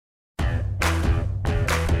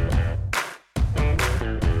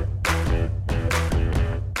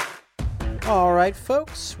All right,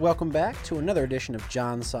 folks, welcome back to another edition of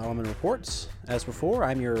John Solomon Reports. As before,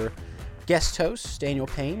 I'm your guest host, Daniel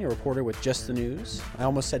Payne, your reporter with Just the News. I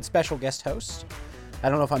almost said special guest host. I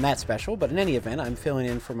don't know if I'm that special, but in any event, I'm filling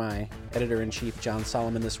in for my editor-in-chief, John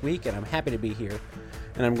Solomon, this week, and I'm happy to be here,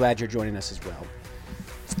 and I'm glad you're joining us as well.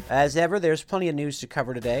 As ever, there's plenty of news to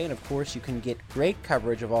cover today, and of course, you can get great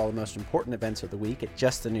coverage of all the most important events of the week at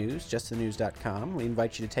Just the News, justthenews.com. We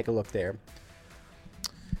invite you to take a look there.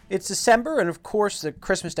 It's December, and of course, the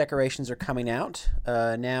Christmas decorations are coming out.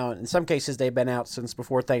 Now, in some cases, they've been out since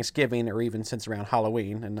before Thanksgiving or even since around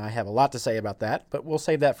Halloween, and I have a lot to say about that, but we'll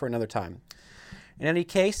save that for another time. In any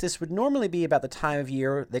case, this would normally be about the time of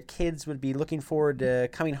year that kids would be looking forward to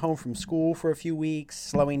coming home from school for a few weeks,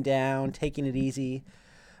 slowing down, taking it easy.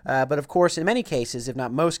 But of course, in many cases, if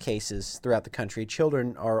not most cases throughout the country,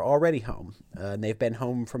 children are already home. And they've been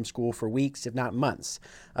home from school for weeks, if not months,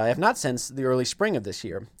 if not since the early spring of this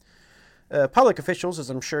year. Public officials, as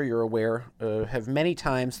I'm sure you're aware, have many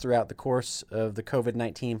times throughout the course of the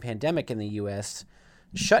COVID-19 pandemic in the U.S.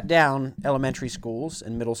 shut down elementary schools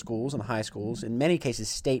and middle schools and high schools, in many cases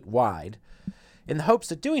statewide, in the hopes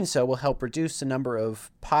that doing so will help reduce the number of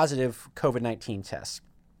positive COVID-19 tests.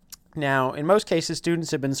 Now, in most cases,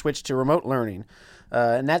 students have been switched to remote learning,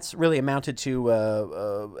 and that's really amounted to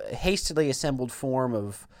a hastily assembled form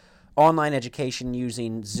of online education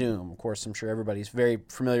using Zoom. Of course, I'm sure everybody's very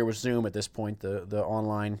familiar with Zoom at this point, the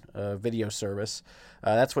online video service.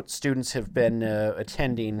 That's what students have been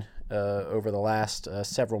attending over the last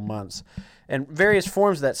several months. And various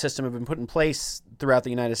forms of that system have been put in place throughout the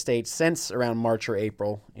United States since around March or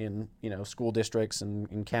April in school districts and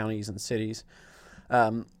in counties and cities.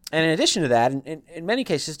 And in addition to that, in many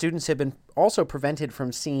cases, students have been also prevented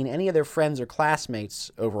from seeing any of their friends or classmates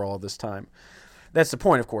over all of this time. That's the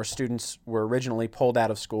point, of course. Students were originally pulled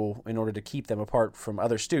out of school in order to keep them apart from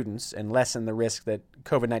other students and lessen the risk that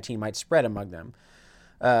COVID-19 might spread among them.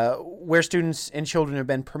 Where students and children have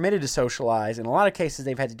been permitted to socialize, in a lot of cases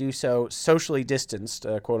they've had to do so socially distanced,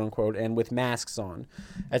 quote unquote, and with masks on,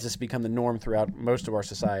 as it's become the norm throughout most of our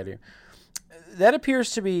society. That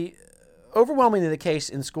appears to be overwhelmingly the case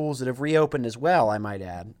in schools that have reopened as well, I might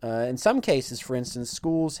add. In some cases, for instance,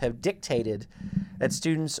 schools have dictated that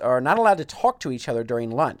students are not allowed to talk to each other during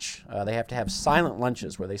lunch. They have to have silent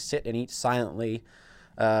lunches where they sit and eat silently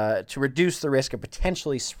to reduce the risk of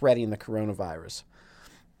potentially spreading the coronavirus.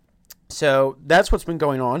 So that's what's been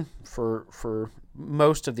going on for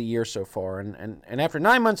most of the year so far. And after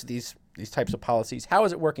 9 months of these types of policies, how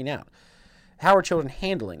is it working out? How are children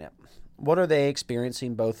handling it? What are they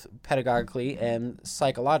experiencing both pedagogically and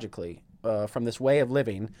psychologically from this way of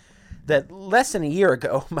living that less than a year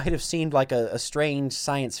ago might have seemed like a strange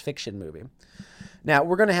science fiction movie? Now,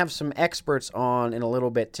 we're going to have some experts on in a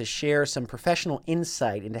little bit to share some professional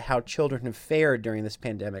insight into how children have fared during this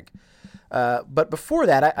pandemic. But before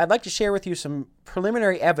that, I'd like to share with you some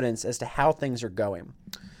preliminary evidence as to how things are going.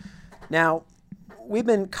 Now, we've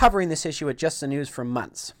been covering this issue at Just the News for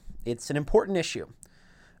months. It's an important issue.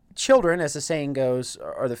 Children, as the saying goes,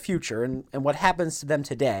 are the future, and what happens to them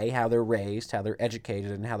today, how they're raised, how they're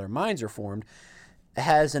educated, and how their minds are formed,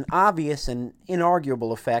 has an obvious and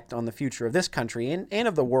inarguable effect on the future of this country and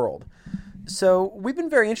of the world. So we've been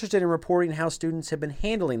very interested in reporting how students have been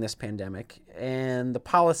handling this pandemic and the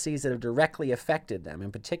policies that have directly affected them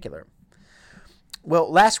in particular.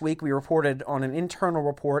 Well, last week we reported on an internal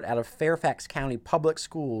report out of Fairfax County Public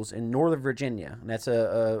Schools in Northern Virginia. And that's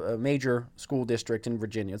a major school district in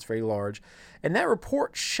Virginia. It's very large. And that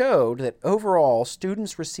report showed that overall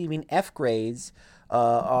students receiving F grades,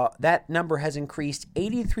 that number has increased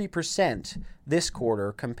 83% this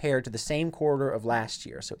quarter compared to the same quarter of last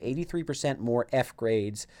year. So 83% more F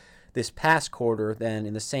grades this past quarter than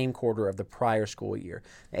in the same quarter of the prior school year.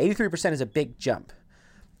 Now, 83% is a big jump.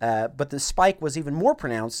 But the spike was even more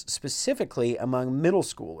pronounced specifically among middle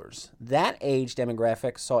schoolers. That age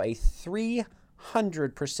demographic saw a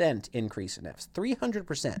 300% increase in Fs.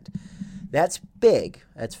 300%. That's big.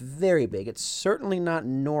 That's very big. It's certainly not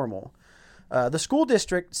normal. The school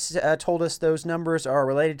district told us those numbers are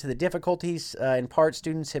related to the difficulties in part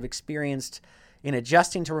students have experienced in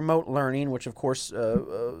adjusting to remote learning, which of course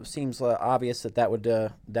seems obvious that would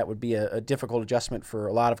be a difficult adjustment for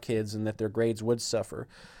a lot of kids, and that their grades would suffer.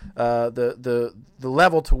 The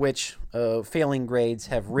level to which failing grades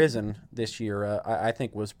have risen this year, I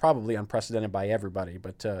think, was probably unprecedented by everybody.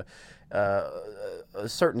 But a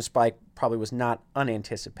certain spike probably was not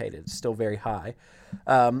unanticipated. It's still very high.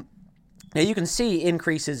 Now, you can see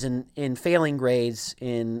increases in failing grades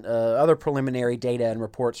in other preliminary data and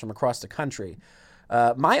reports from across the country.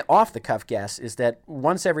 My off-the-cuff guess is that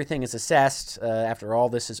once everything is assessed, after all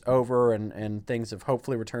this is over and things have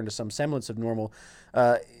hopefully returned to some semblance of normal,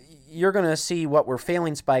 you're going to see what were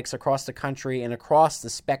failing spikes across the country and across the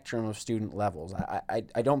spectrum of student levels.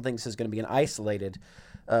 I don't think this is going to be an isolated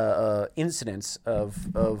incidence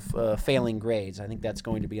of failing grades. I think that's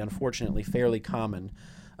going to be, unfortunately, fairly common.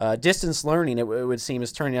 Distance learning, it would seem,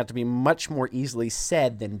 is turning out to be much more easily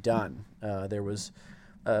said than done. There was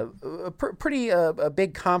pretty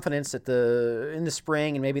big confidence in the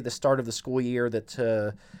spring and maybe the start of the school year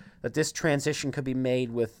that this transition could be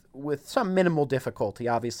made with some minimal difficulty.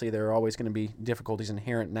 Obviously, there are always going to be difficulties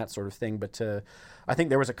inherent in that sort of thing, but I think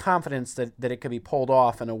there was a confidence that it could be pulled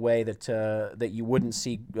off in a way that you wouldn't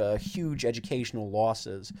see huge educational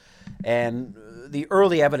losses. And the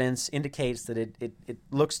early evidence indicates that it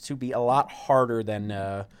looks to be a lot harder than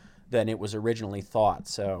it was originally thought.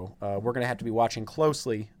 So we're going to have to be watching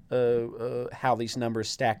closely how these numbers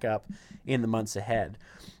stack up in the months ahead.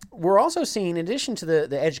 We're also seeing, in addition to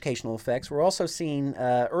the educational effects, we're also seeing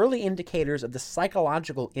early indicators of the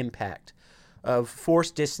psychological impact of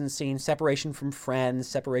forced distancing, separation from friends,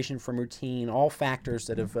 separation from routine, all factors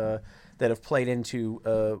that have played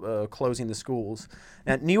into closing the schools.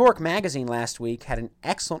 Now, New York Magazine last week had an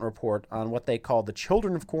excellent report on what they called the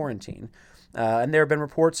children of quarantine. And there have been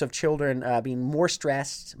reports of children being more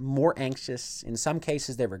stressed, more anxious. In some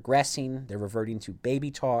cases, they're regressing. They're reverting to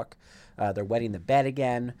baby talk. They're wetting the bed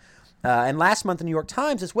again. And last month, the New York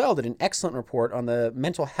Times as well did an excellent report on the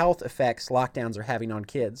mental health effects lockdowns are having on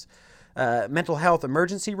kids. Mental health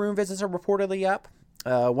emergency room visits are reportedly up.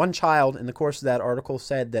 One child in the course of that article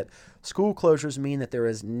said that school closures mean that there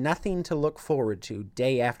is nothing to look forward to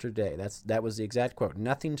day after day. That was the exact quote,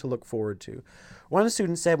 nothing to look forward to. One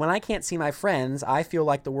student said, when I can't see my friends, I feel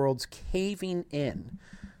like the world's caving in,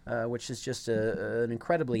 which is just an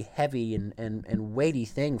incredibly heavy and weighty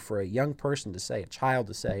thing for a young person to say, a child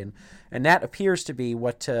to say. And that appears to be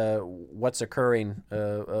what's occurring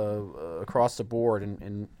across the board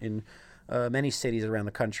in many cities around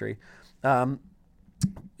the country. That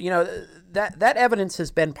evidence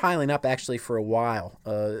has been piling up actually for a while.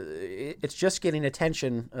 It's just getting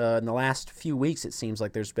attention in the last few weeks. It seems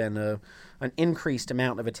like there's been an increased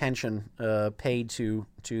amount of attention paid to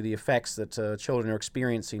the effects that children are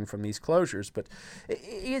experiencing from these closures. But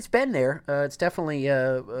it's been there. It's definitely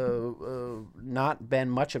not been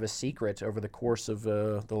much of a secret over the course of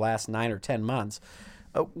the last 9 or 10 months.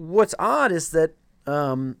 What's odd is that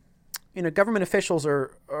government officials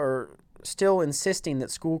are still insisting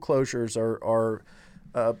that school closures are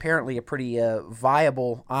apparently a pretty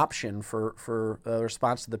viable option for a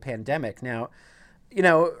response to the pandemic. Now,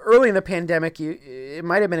 early in the pandemic, it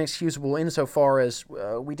might have been excusable insofar as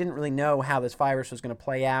we didn't really know how this virus was going to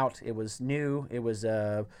play out. It was new. It was,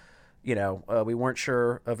 we weren't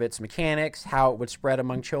sure of its mechanics, how it would spread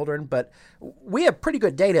among children. But we have pretty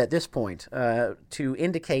good data at this point to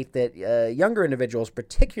indicate that younger individuals,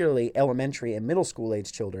 particularly elementary and middle school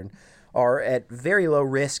age children, are at very low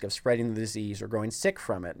risk of spreading the disease or growing sick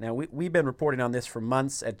from it. Now, we've been reporting on this for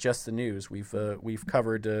months at Just the News. We've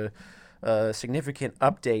covered significant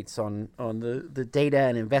updates on the data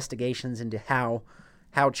and investigations into how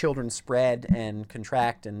children spread and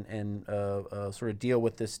contract and sort of deal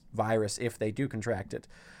with this virus if they do contract it.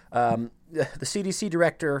 The CDC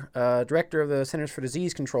director of the Centers for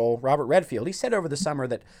Disease Control, Robert Redfield, he said over the summer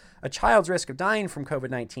that a child's risk of dying from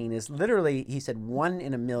COVID-19 is literally, he said, 1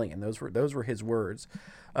 in a million. Those were his words.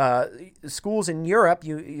 Schools in Europe,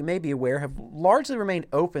 you may be aware, have largely remained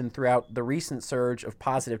open throughout the recent surge of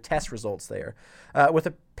positive test results there, with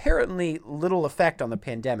apparently little effect on the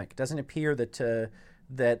pandemic. It doesn't appear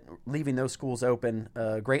that leaving those schools open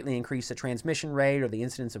greatly increased the transmission rate or the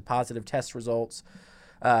incidence of positive test results.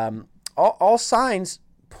 All signs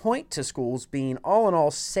point to schools being all in all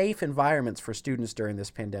safe environments for students during this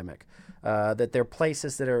pandemic, that they're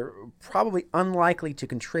places that are probably unlikely to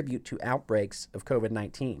contribute to outbreaks of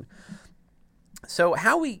COVID-19. So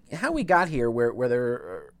how we got here where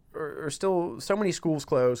there are still so many schools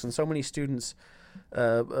closed and so many students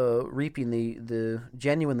reaping the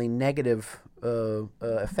genuinely negative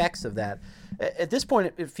effects of that. At this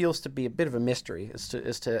point, it feels to be a bit of a mystery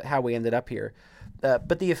as to how we ended up here.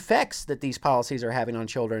 But the effects that these policies are having on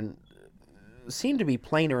children seem to be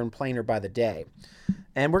plainer and plainer by the day.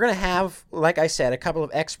 And we're going to have, like I said, a couple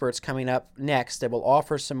of experts coming up next that will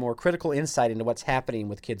offer some more critical insight into what's happening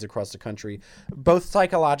with kids across the country, both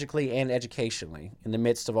psychologically and educationally, in the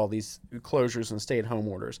midst of all these closures and stay-at-home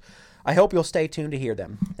orders. I hope you'll stay tuned to hear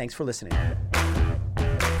them. Thanks for listening.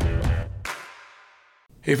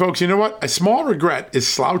 Hey folks, you know what? A small regret is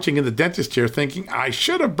slouching in the dentist chair thinking I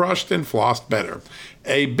should have brushed and flossed better.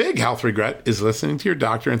 A big health regret is listening to your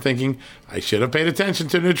doctor and thinking I should have paid attention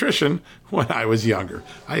to nutrition when I was younger.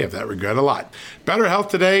 I have that regret a lot. Better health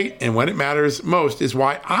today and when it matters most is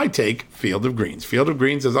why I take Field of Greens. Field of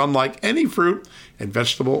Greens is unlike any fruit and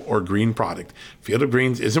vegetable or green product. Field of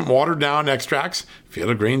Greens isn't watered down extracts. Field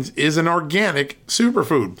of Greens is an organic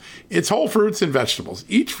superfood. It's whole fruits and vegetables.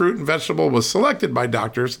 Each fruit and vegetable was selected by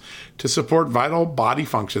doctors to support vital body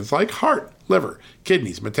functions like heart, liver,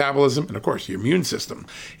 kidneys, metabolism, and of course your immune system.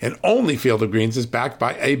 And only Field of Greens is backed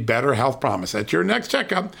by a better health promise. At your next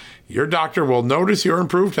checkup, your doctor will notice your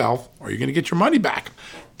improved health or you're going to get your money back.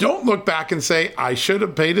 Don't look back and say, I should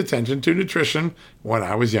have paid attention to nutrition when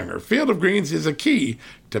I was younger. Field of Greens is a key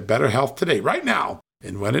to better health today, right now,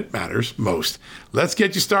 and when it matters most. Let's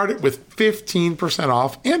get you started with 15%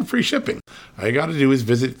 off and free shipping. All you got to do is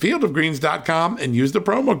visit fieldofgreens.com and use the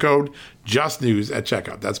promo code JUSTNEWS at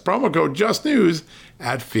checkout. That's promo code JUSTNEWS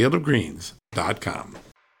at fieldofgreens.com.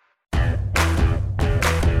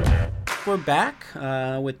 We're back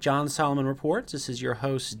with John Solomon Reports. This is your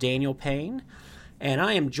host, Daniel Payne. And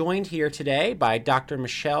I am joined here today by Dr.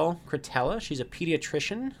 Michelle Cretella. She's a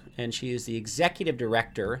pediatrician, and she is the executive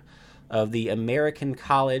director of the American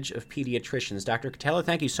College of Pediatricians. Dr. Cretella,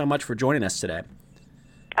 thank you so much for joining us today.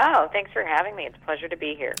 Oh, thanks for having me. It's a pleasure to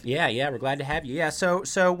be here. Yeah, we're glad to have you. Yeah,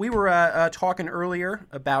 so we were talking earlier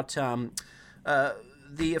about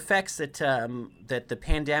the effects that that the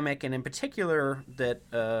pandemic, and in particular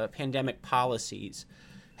that pandemic policies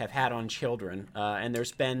have had on children. And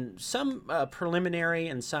there's been some preliminary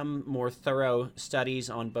and some more thorough studies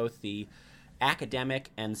on both the academic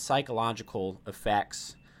and psychological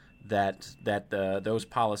effects that those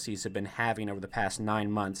policies have been having over the past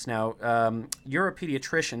 9 months. Now, you're a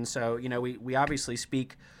pediatrician, so we obviously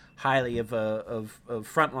speak highly of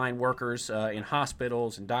frontline workers in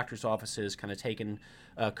hospitals and doctors' offices, kind of taking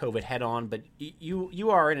COVID head on. But you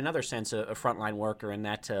are, in another sense, a frontline worker in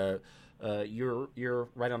that you're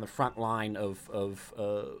right on the front line of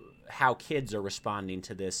how kids are responding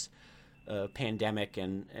to this pandemic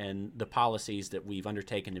and the policies that we've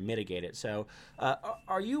undertaken to mitigate it. So,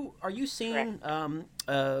 are you seeing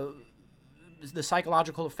the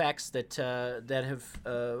psychological effects that have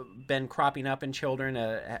been cropping up in children?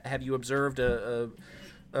 Have you observed a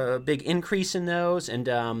big increase in those? And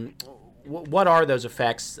what are those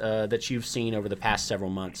effects that you've seen over the past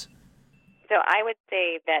several months? So I would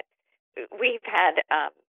say that we've had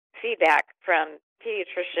feedback from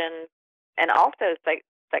pediatricians and also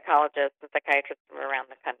psychologists and psychiatrists from around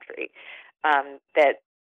the country that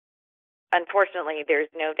unfortunately there's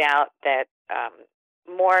no doubt that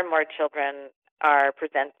more and more children are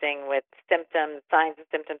presenting with signs and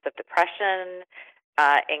symptoms of depression,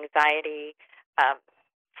 anxiety,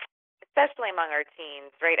 especially among our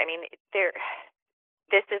teens, right? I mean,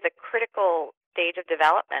 this is a critical stage of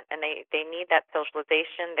development, and they need that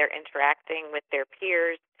socialization. They're interacting with their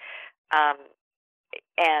peers.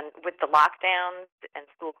 And with the lockdowns and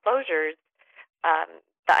school closures,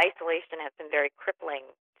 the isolation has been very crippling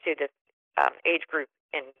to this age group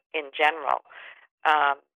in general.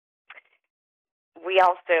 We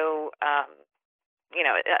also,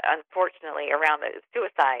 unfortunately, around the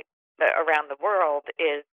suicide around the world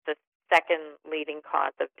is the second leading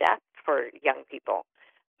cause of death for young people.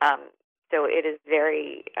 So it is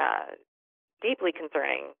very deeply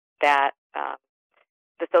concerning that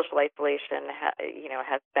the social isolation,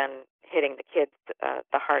 has been hitting the kids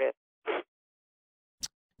the hardest.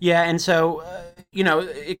 Yeah, and so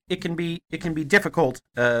it can be difficult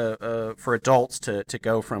for adults to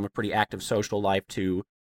go from a pretty active social life to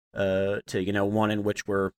one in which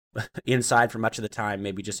we're inside for much of the time,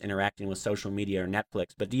 maybe just interacting with social media or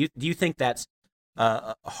Netflix. But do you think that's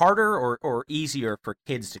harder or easier for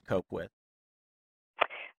kids to cope with?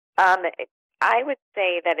 I would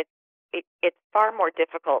say that it's far more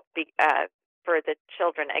difficult for the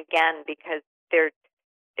children, again, because they're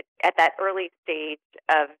at that early stage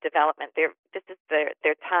of development. This is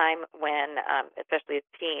their time when, especially as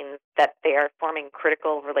teens, that they are forming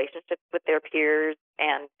critical relationships with their peers,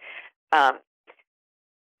 and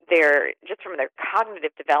they're just from their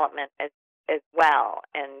cognitive development as well,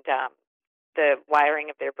 and the wiring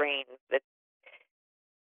of their brains. That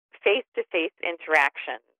face-to-face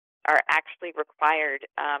interactions are actually required.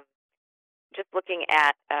 Just looking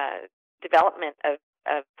at development of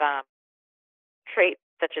traits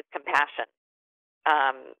such as compassion.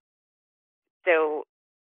 So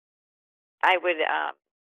I would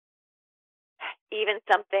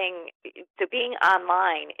so being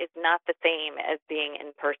online is not the same as being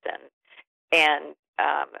in person. And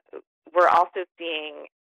we're also seeing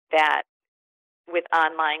that with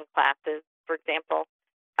online classes, for example,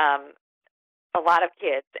 a lot of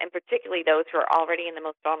kids, and particularly those who are already in the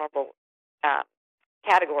most vulnerable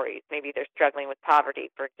categories, maybe they're struggling with poverty,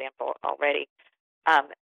 for example, already,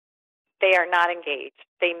 they are not engaged.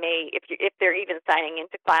 They may, if they're even signing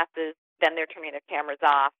into classes, then they're turning their cameras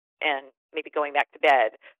off and maybe going back to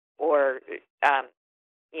bed, or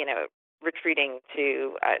retreating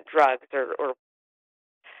to drugs or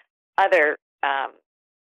other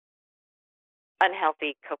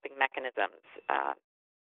unhealthy coping mechanisms.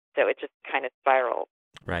 So it just kind of spirals.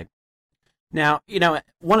 Right. Now,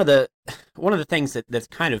 one of the things that's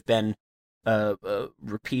kind of been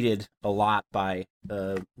repeated a lot by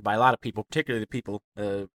a lot of people, particularly the people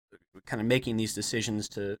kind of making these decisions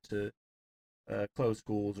to close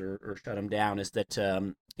schools or shut them down, is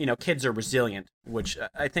that kids are resilient, which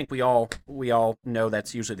I think we all know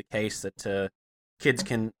that's usually the case, that kids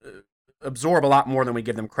can absorb a lot more than we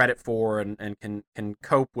give them credit for, and can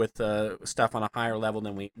cope with stuff on a higher level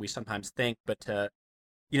than we sometimes think. But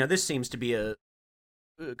this seems to be a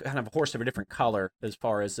kind of a horse of a different color as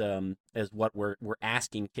far as what we're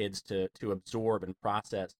asking kids to absorb and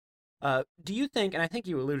process. Do you think, and I think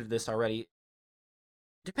you alluded to this already,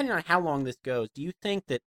 depending on how long this goes, do you think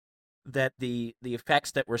that the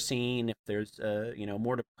effects that we're seeing, if there's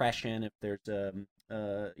more depression, if there's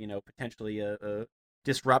potentially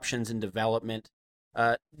disruptions in development,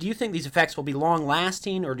 do you think these effects will be long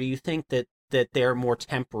lasting, or do you think that they're more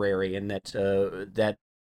temporary, and that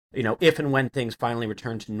if and when things finally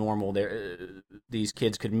return to normal, these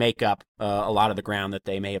kids could make up a lot of the ground that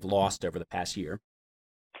they may have lost over the past year?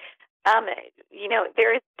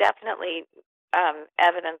 There is definitely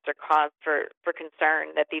evidence or cause for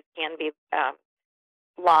concern that these can be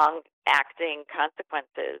long-acting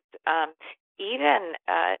consequences. Even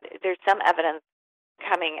there's some evidence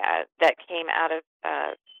that came out of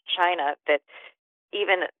China that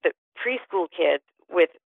even the preschool kids with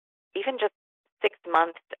even just 6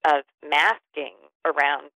 months of masking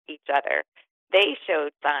around each other, they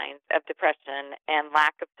showed signs of depression and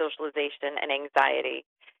lack of socialization and anxiety.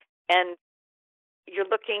 And you're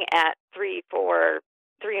looking at 3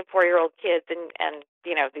 and 4-year-old kids, and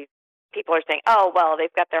these people are saying, oh, well,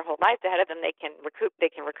 they've got their whole lives ahead of them, they can recoup.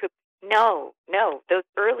 No, those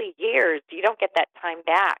early years, you don't get that time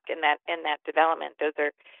back in that development. Those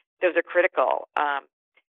are critical.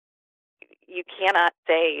 You cannot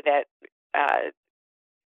say that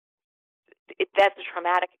that's a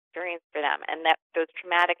traumatic experience for them, and that those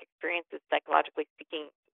traumatic experiences, psychologically speaking,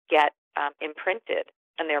 get imprinted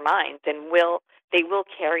in their minds, and they will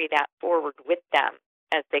carry that forward with them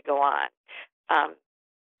as they go on.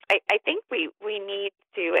 I think we need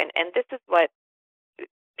to, and this is what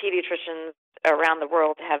pediatricians around the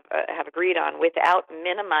world have agreed on, without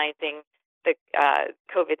minimizing the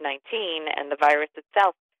COVID-19 and the virus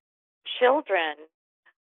itself. Children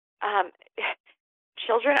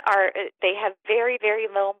they have very, very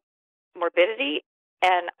low morbidity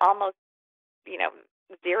and almost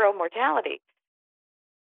zero mortality.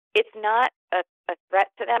 It's not a threat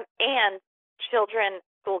to them, and school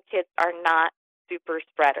kids are not super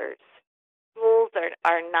spreaders. Schools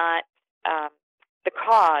are not the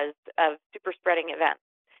cause of super spreading events.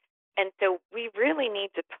 And so we really need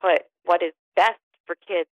to put what is best for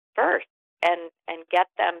kids first and get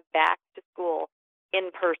them back to school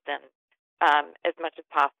in person as much as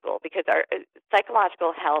possible, because our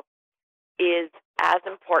psychological health is as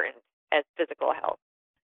important as physical health.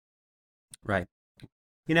 Right.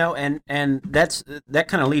 And that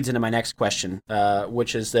kind of leads into my next question,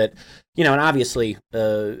 which is that, and obviously,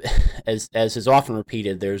 as is often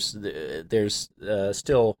repeated, there's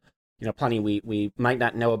still, plenty we might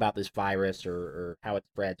not know about this virus, or how it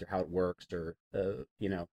spreads, or how it works, or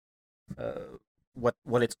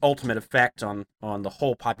what its ultimate effect on the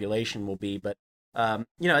whole population will be. But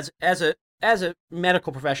as a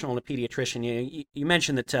medical professional and a pediatrician, you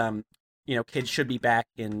mentioned that kids should be back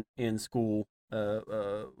in school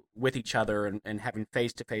with each other and having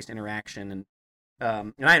face-to-face interaction, and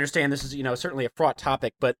I understand this is certainly a fraught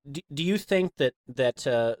topic, but do you think that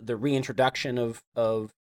the reintroduction of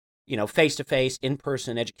face-to-face,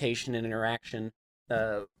 in-person education and interaction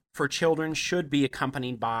for children should be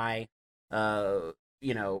accompanied by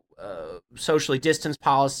socially distanced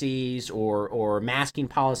policies or masking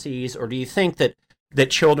policies, or do you think that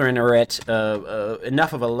children are at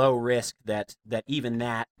enough of a low risk that even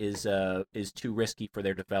that is too risky for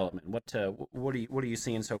their development? What are you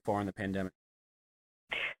seeing so far in the pandemic?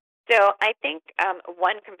 So I think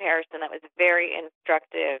one comparison that was very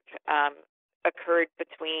instructive occurred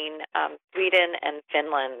between Sweden and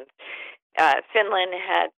Finland. Finland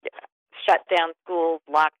had shut down schools,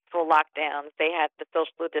 full lockdowns. They had the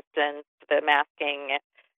social distance, the masking,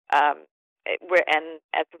 and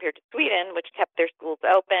as compared to Sweden, which kept their schools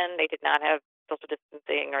open, they did not have social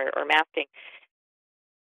distancing or masking.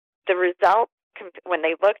 The results, when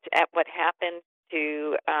they looked at what happened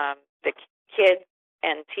to the kids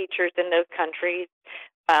and teachers in those countries,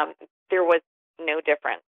 there was no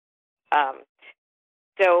difference.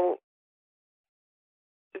 So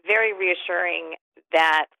very reassuring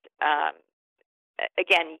that,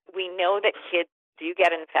 again, we know that kids do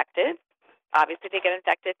get infected. Obviously, they get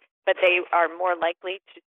infected, but they are more likely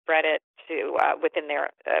to spread it to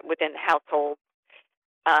within households,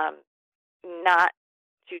 not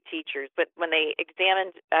to teachers. But when they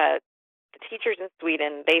examined the teachers in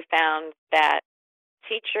Sweden, they found that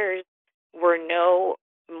teachers were no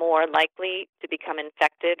more likely to become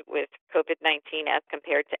infected with COVID-19 as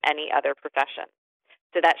compared to any other profession.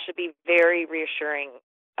 So that should be very reassuring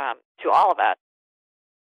to all of us.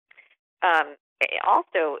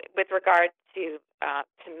 Also, with regard to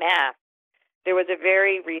masks, there was a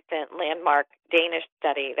very recent landmark Danish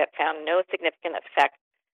study that found no significant effect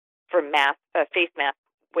for face mask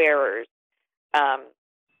wearers.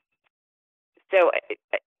 So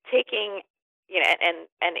taking,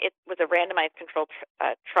 and it was a randomized controlled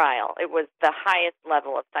trial. It was the highest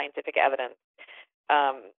level of scientific evidence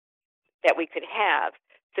that we could have.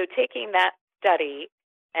 So taking that study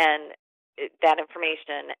and that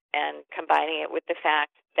information and combining it with the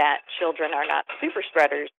fact that children are not super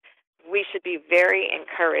spreaders, we should be very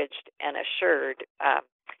encouraged and assured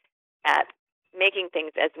at making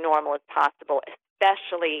things as normal as possible,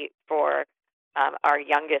 especially for our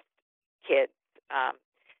youngest kids.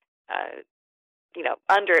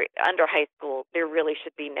 Under high school, there really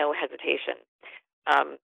should be no hesitation.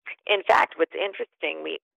 In fact, what's interesting,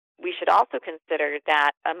 we should also consider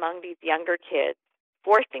that among these younger kids,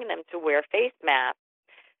 forcing them to wear face masks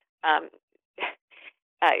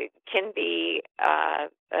can be a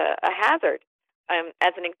hazard.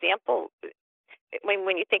 As an example,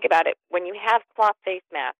 when you think about it, when you have cloth face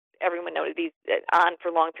masks, everyone knows these on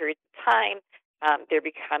for long periods of time. They're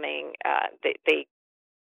becoming they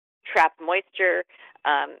trap moisture.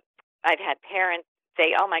 I've had parents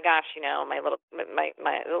say, "Oh my gosh, my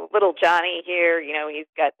little Johnny here, he's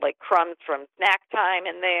got like crumbs from snack time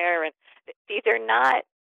in there." And these are not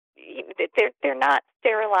they're not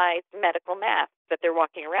sterilized medical masks that they're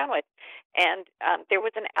walking around with. And there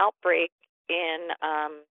was an outbreak in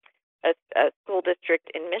a school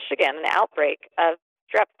district in Michigan, an outbreak of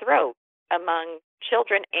strep throat among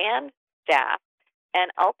children and staff,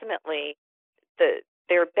 and ultimately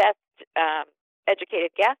their best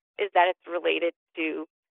educated guess is that it's related to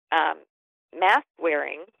mask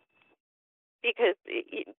wearing, because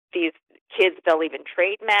these kids, they'll even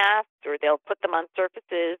trade masks or they'll put them on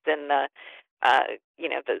surfaces, and the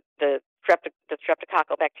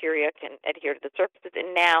streptococcal bacteria can adhere to the surfaces,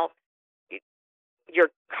 and now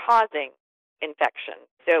you're causing infection.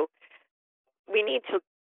 So we need to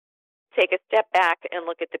take a step back and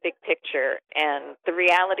look at the big picture, and the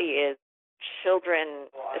reality is children,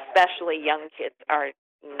 especially young kids, are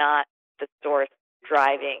not the source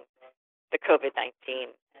driving the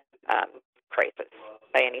COVID-19 crisis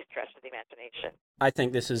by any stretch of the imagination. I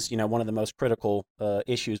think this is, one of the most critical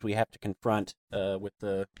issues we have to confront with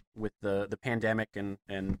the pandemic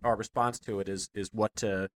and our response to it is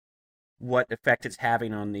what effect it's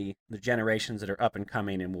having on the generations that are up and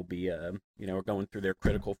coming and will be are going through their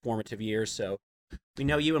critical formative years. So we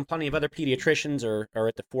know you and plenty of other pediatricians are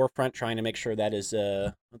at the forefront trying to make sure that is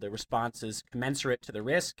the response is commensurate to the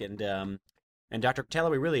risk. And Dr. Kotela,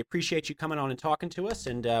 we really appreciate you coming on and talking to us,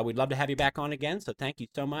 and we'd love to have you back on again. So thank you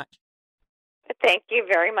so much. Thank you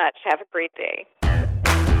very much. Have a great day.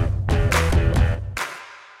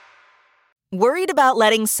 Worried about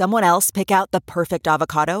letting someone else pick out the perfect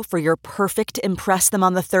avocado for your perfect impress them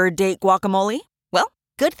on the third date guacamole? Well,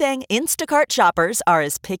 good thing Instacart shoppers are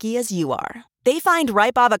as picky as you are. They find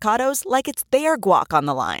ripe avocados like it's their guac on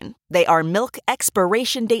the line. They are milk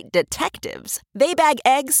expiration date detectives. They bag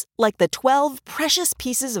eggs like the 12 precious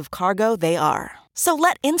pieces of cargo they are. So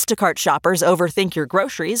let Instacart shoppers overthink your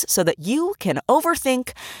groceries so that you can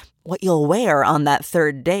overthink what you'll wear on that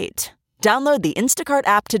third date. Download the Instacart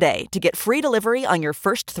app today to get free delivery on your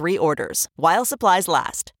first 3 orders, while supplies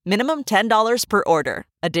last. Minimum $10 per order.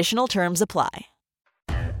 Additional terms apply.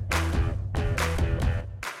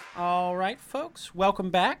 All right, folks,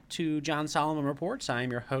 welcome back to John Solomon Reports. I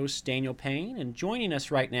am your host, Daniel Payne, and joining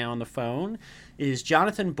us right now on the phone is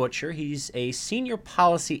Jonathan Butcher. He's a senior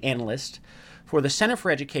policy analyst for the Center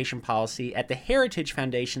for Education Policy at the Heritage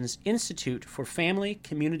Foundation's Institute for Family,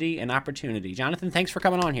 Community, and Opportunity. Jonathan, thanks for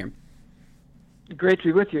coming on here. Great to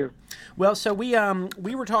be with you. Well, so we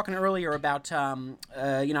were talking earlier about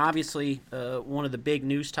obviously one of the big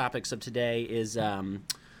news topics of today is the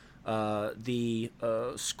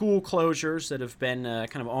school closures that have been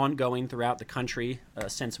kind of ongoing throughout the country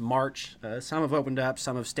since March. Some have opened up,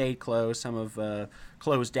 some have stayed closed, some have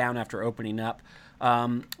closed down after opening up.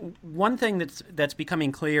 One thing that's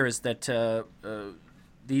becoming clear is that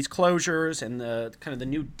these closures and the kind of the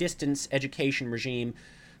new distance education regime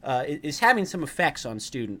is having some effects on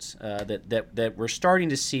students that we're starting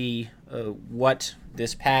to see what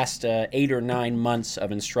this past 8 or 9 months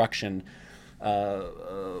of instruction,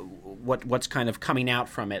 what's kind of coming out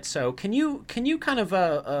from it. So can you kind of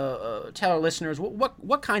tell our listeners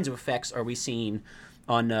what kinds of effects are we seeing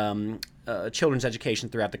on children's education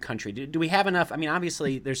throughout the country? Do we have enough? I mean,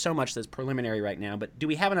 obviously there's so much that's preliminary right now, but do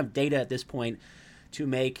we have enough data at this point to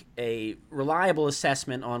make a reliable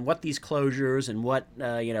assessment on what these closures and what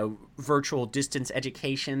virtual distance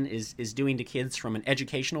education is doing to kids from an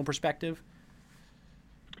educational perspective?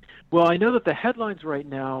 Well, I know that the headlines right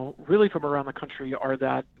now, really from around the country, are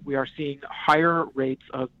that we are seeing higher rates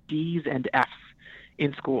of D's and F's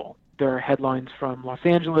in school. There are headlines from Los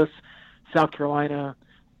Angeles, South Carolina,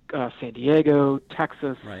 San Diego,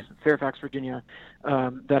 Texas, right, Fairfax, Virginia,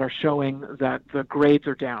 that are showing that the grades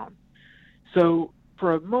are down. So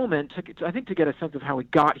for a moment, I think to get a sense of how we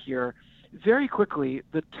got here, very quickly,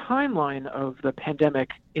 the timeline of the pandemic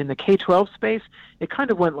in the K-12 space, it kind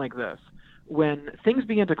of went like this. When things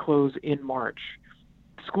began to close in March,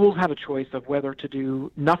 schools had a choice of whether to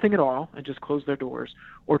do nothing at all and just close their doors,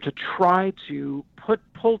 or to try to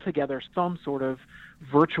pull together some sort of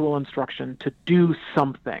virtual instruction to do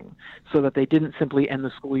something so that they didn't simply end the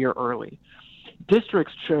school year early.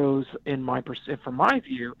 Districts chose, from my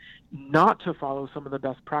view, not to follow some of the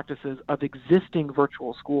best practices of existing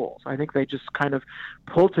virtual schools. I think they just kind of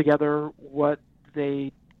pulled together what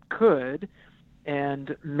they could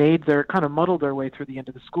and muddled their way through the end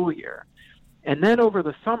of the school year. And then over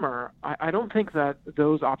the summer, I don't think that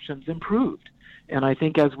those options improved. And I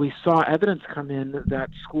think as we saw evidence come in that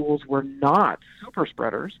schools were not super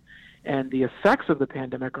spreaders and the effects of the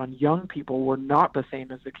pandemic on young people were not the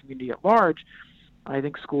same as the community at large, I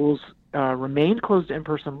think schools remained closed to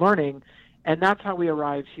in-person learning, and that's how we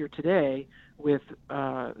arrived here today with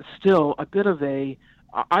still a bit of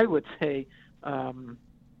I would say,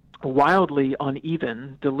 wildly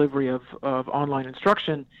uneven delivery of online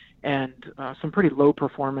instruction and some pretty low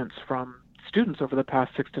performance from students over the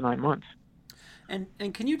past 6 to 9 months. And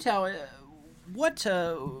can you tell what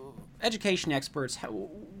education experts,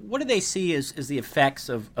 what do they see as the effects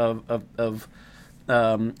of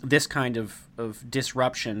this kind of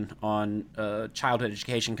disruption on childhood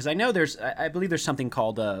education? Because I know I believe there's something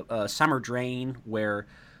called a summer drain where,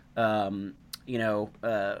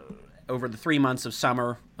 over the 3 months of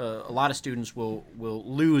summer, a lot of students will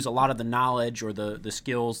lose a lot of the knowledge or the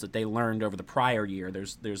skills that they learned over the prior year.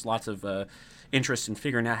 There's lots of interest in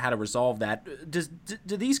figuring out how to resolve that.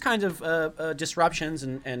 Do these kinds of disruptions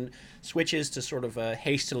and switches to sort of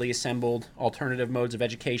hastily assembled alternative modes of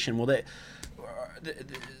education,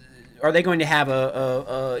 are they going to have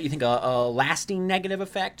you think a lasting negative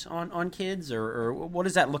effect on kids, or what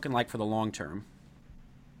is that looking like for the long term?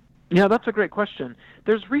 Yeah, that's a great question.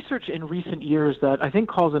 There's research in recent years that I think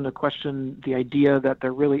calls into question the idea that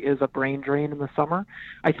there really is a brain drain in the summer.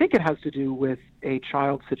 I think it has to do with a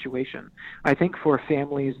child situation. I think for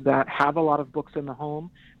families that have a lot of books in the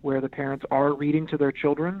home, where the parents are reading to their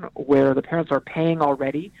children, where the parents are paying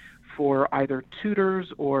already for either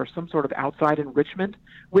tutors or some sort of outside enrichment,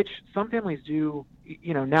 which some families do,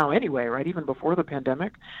 now anyway, right, even before the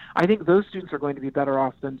pandemic, I think those students are going to be better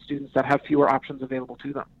off than students that have fewer options available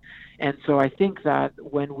to them. And so I think that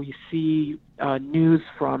when we see news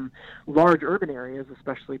from large urban areas,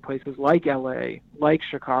 especially places like LA, like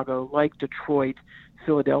Chicago, like Detroit,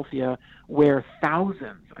 Philadelphia, where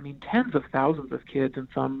tens of thousands of kids in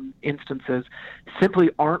some instances simply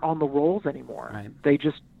aren't on the rolls anymore. Right.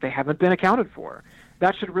 They haven't been accounted for.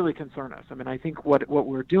 That should really concern us. I think what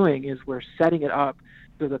we're doing is we're setting it up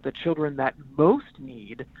so that the children that most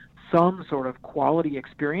need some sort of quality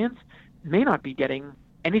experience may not be getting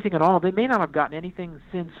anything at all. They may not have gotten anything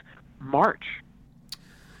since March.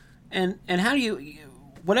 And how do you,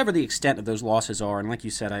 whatever the extent of those losses are, and like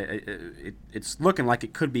you said, it's looking like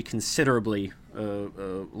it could be considerably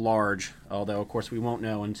large, although of course we won't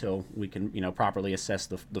know until we can properly assess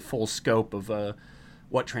the full scope of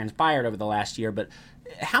what transpired over the last year. But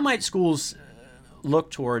how might schools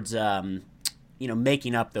look towards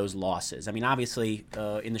making up those losses? I mean, obviously,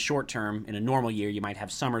 in the short term, in a normal year, you might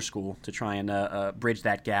have summer school to try and bridge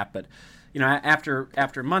that gap. But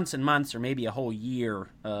after months and months, or maybe a whole year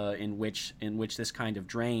in which this kind of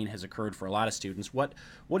drain has occurred for a lot of students, what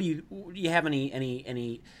do you have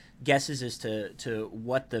any guesses as to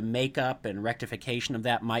what the makeup and rectification of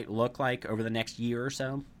that might look like over the next year or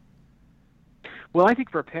so? Well, I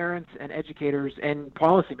think for parents and educators and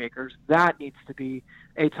policymakers, that needs to be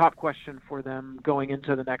a top question for them going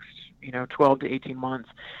into the next, 12 to 18 months.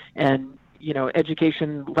 And,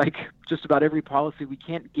 education, like just about every policy, we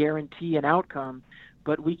can't guarantee an outcome,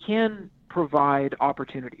 but we can provide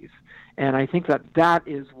opportunities. And I think that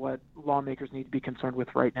is what lawmakers need to be concerned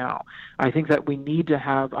with right now. I think that we need to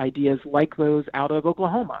have ideas like those out of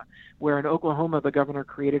Oklahoma, where in Oklahoma, the governor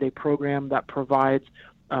created a program that provides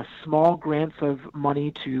small grants of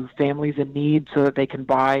money to families in need so that they can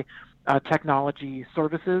buy technology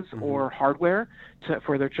services or hardware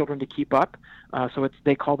for their children to keep up. So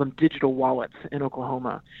they call them digital wallets in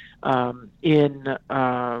Oklahoma. In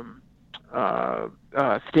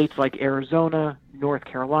states like Arizona, North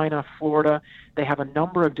Carolina, Florida, they have a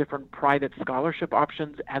number of different private scholarship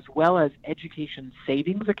options as well as education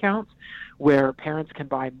savings accounts where parents can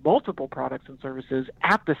buy multiple products and services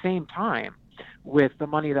at the same time with the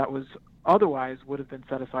money that was otherwise would have been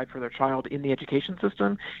set aside for their child in the education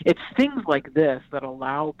system. It's things like this that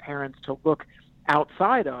allow parents to look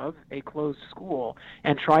outside of a closed school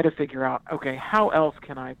and try to figure out, okay, how else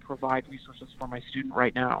can I provide resources for my student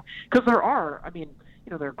right now? Because there are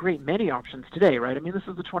a great many options today, right? I mean, this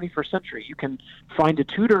is the 21st century. You can find a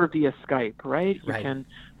tutor via Skype, right?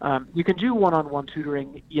 You can do one-on-one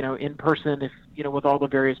tutoring, in person if, with all the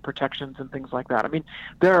various protections and things like that. I mean,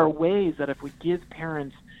 there are ways that if we give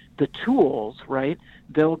parents the tools, right,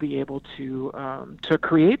 they'll be able to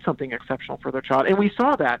create something exceptional for their child. And we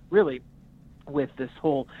saw that really with this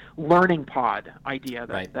whole learning pod idea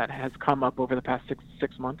that has come up over the past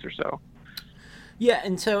six months or so. Yeah,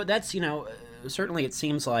 and so that's, certainly it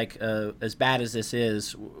seems like as bad as this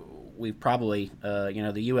is, we've probably,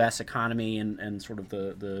 the U.S. economy and sort of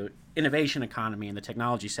the innovation economy and the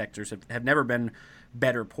technology sectors have never been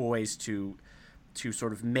better poised to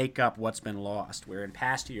sort of make up what's been lost, where in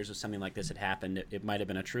past years if something like this had happened, it might have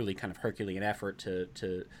been a truly kind of Herculean effort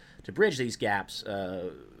to bridge these gaps.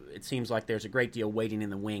 It seems like there's a great deal waiting in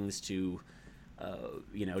the wings to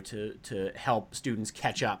help students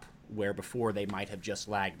catch up where before they might have just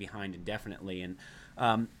lagged behind indefinitely.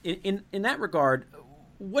 And in that regard,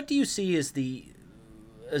 what do you see as the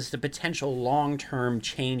potential long-term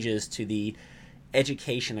changes to the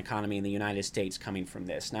education economy in the United States coming from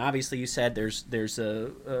this? Now, obviously, you said there's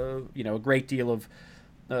a great deal of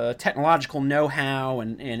technological know-how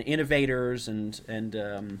and innovators and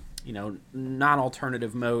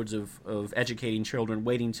non-alternative modes of educating children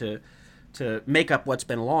waiting to make up what's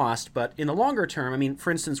been lost. But in the longer term, I mean,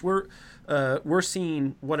 for instance, we're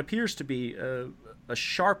seeing what appears to be a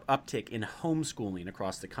sharp uptick in homeschooling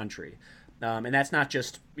across the country. And that's not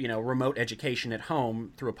just, remote education at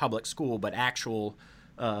home through a public school, but actual,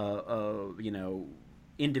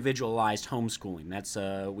 individualized homeschooling. That's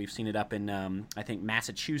we've seen it up in, I think,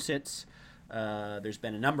 Massachusetts. There's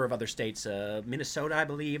been a number of other states, Minnesota, I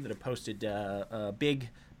believe, that have posted big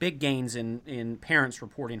gains in parents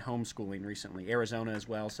reporting homeschooling recently. Arizona as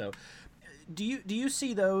well. So, do you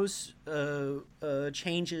see those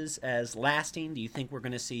changes as lasting? Do you think we're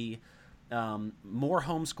going to see more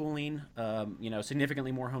homeschooling,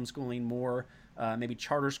 significantly more homeschooling, more maybe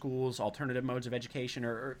charter schools, alternative modes of education,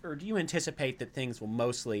 or do you anticipate that things will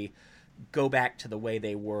mostly go back to the way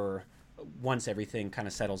they were once everything kind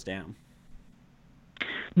of settles down?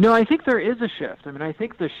 No, I think there is a shift. I mean, I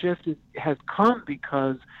think the shift has come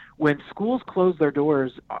because when schools close their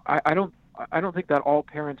doors, I don't think that all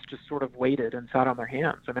parents just sort of waited and sat on their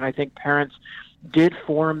hands. I mean, I think parents did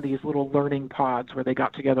form these little learning pods where they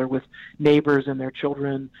got together with neighbors and their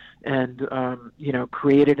children and,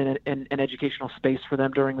 created an educational space for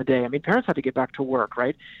them during the day. I mean, parents had to get back to work,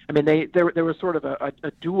 right? I mean, there was sort of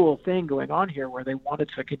a dual thing going on here where they wanted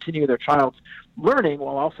to continue their child's learning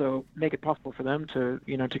while also make it possible for them to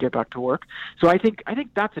get back to work. So I think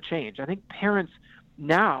that's a change. I think parents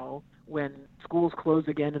now, when schools close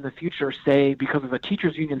again in the future, say because of a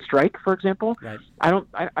teachers union strike, for example, right.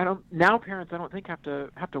 Now parents I don't think have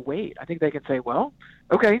to wait. I think they can say, well,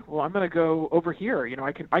 okay, well, I'm going to go over here.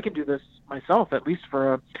 I can do this myself, at least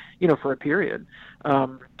for a period.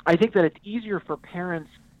 I think that it's easier for parents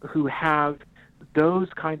who have those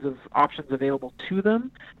kinds of options available to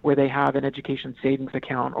them, where they have an education savings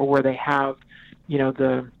account or where they have,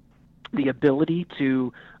 the ability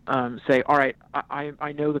to say, all right,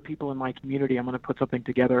 I know the people in my community, I'm going to put something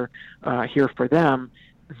together here for them,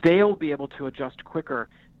 they'll be able to adjust quicker.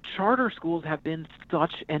 Charter schools have been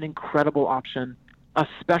such an incredible option,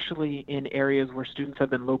 especially in areas where students have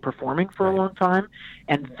been low performing for a long time,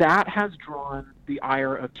 and that has drawn the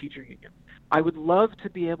ire of teacher unions. I would love to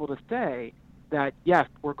be able to say that, yes,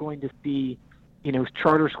 we're going to see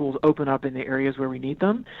charter schools open up in the areas where we need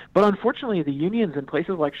them. But unfortunately, the unions in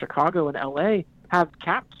places like Chicago and LA have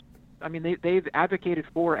caps. I mean, they've advocated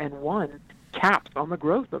for and won caps on the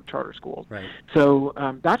growth of charter schools. Right. So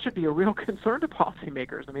that should be a real concern to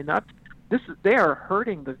policymakers. I mean, they are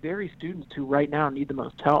hurting the very students who right now need the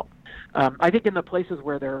most help. I think in the places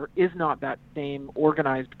where there is not that same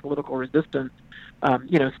organized political resistance,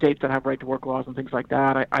 states that have right-to-work laws and things like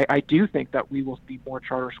that, I do think that we will see more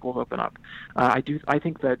charter schools open up. I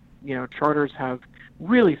think that charters have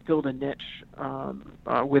really filled a niche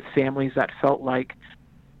with families that felt like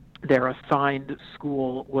their assigned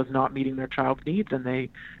school was not meeting their child's needs, and they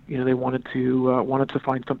wanted to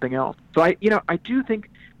find something else. So I do think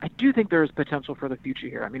there is potential for the future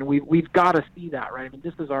here. I mean, we've got to see that, right? I mean,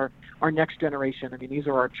 this is our next generation. I mean, these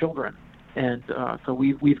are our children, and so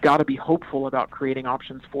we've got to be hopeful about creating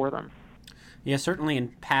options for them. Yeah, certainly in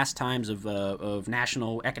past times of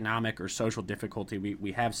national economic or social difficulty,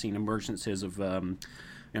 we have seen emergences of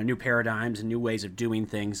new paradigms and new ways of doing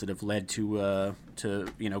things that have led to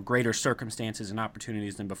greater circumstances and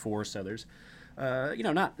opportunities than before. So there's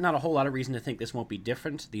not a whole lot of reason to think this won't be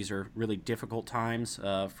different. These are really difficult times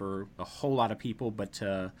for a whole lot of people, but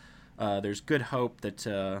there's good hope that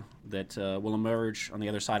will emerge on the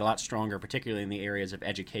other side a lot stronger, particularly in the areas of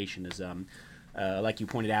education. As like you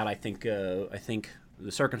pointed out, I think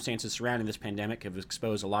the circumstances surrounding this pandemic have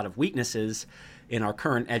exposed a lot of weaknesses in our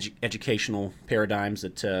current educational paradigms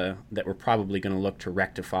that we're probably going to look to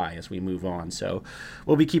rectify as we move on. So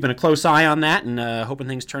we'll be keeping a close eye on that and hoping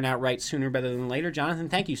things turn out right sooner rather than later. Jonathan,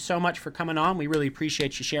 thank you so much for coming on. We really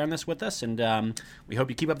appreciate you sharing this with us, and we hope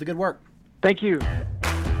you keep up the good work. Thank you.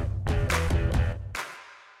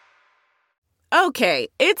 Okay,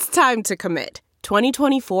 it's time to commit.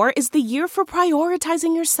 2024 is the year for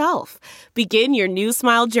prioritizing yourself. Begin your new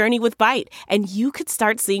smile journey with Byte, and you could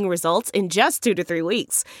start seeing results in just 2 to 3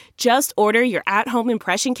 weeks. Just order your at-home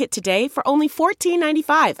impression kit today for only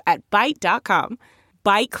 $14.95 at Byte.com.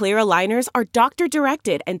 Byte clear aligners are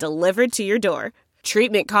doctor-directed and delivered to your door.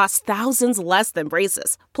 Treatment costs thousands less than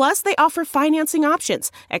braces. Plus, they offer financing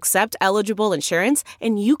options, accept eligible insurance,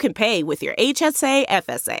 and you can pay with your HSA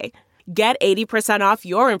FSA. Get 80% off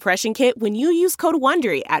your impression kit when you use code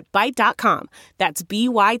WONDERY at Byte.com. That's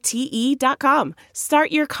BYTE.com.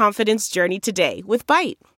 Start your confidence journey today with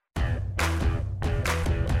Byte.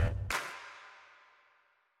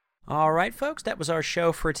 All right, folks, that was our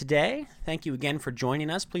show for today. Thank you again for joining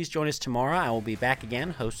us. Please join us tomorrow. I will be back again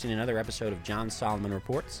hosting another episode of John Solomon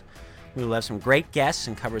Reports. We will have some great guests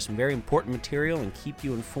and cover some very important material and keep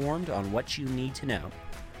you informed on what you need to know.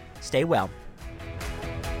 Stay well.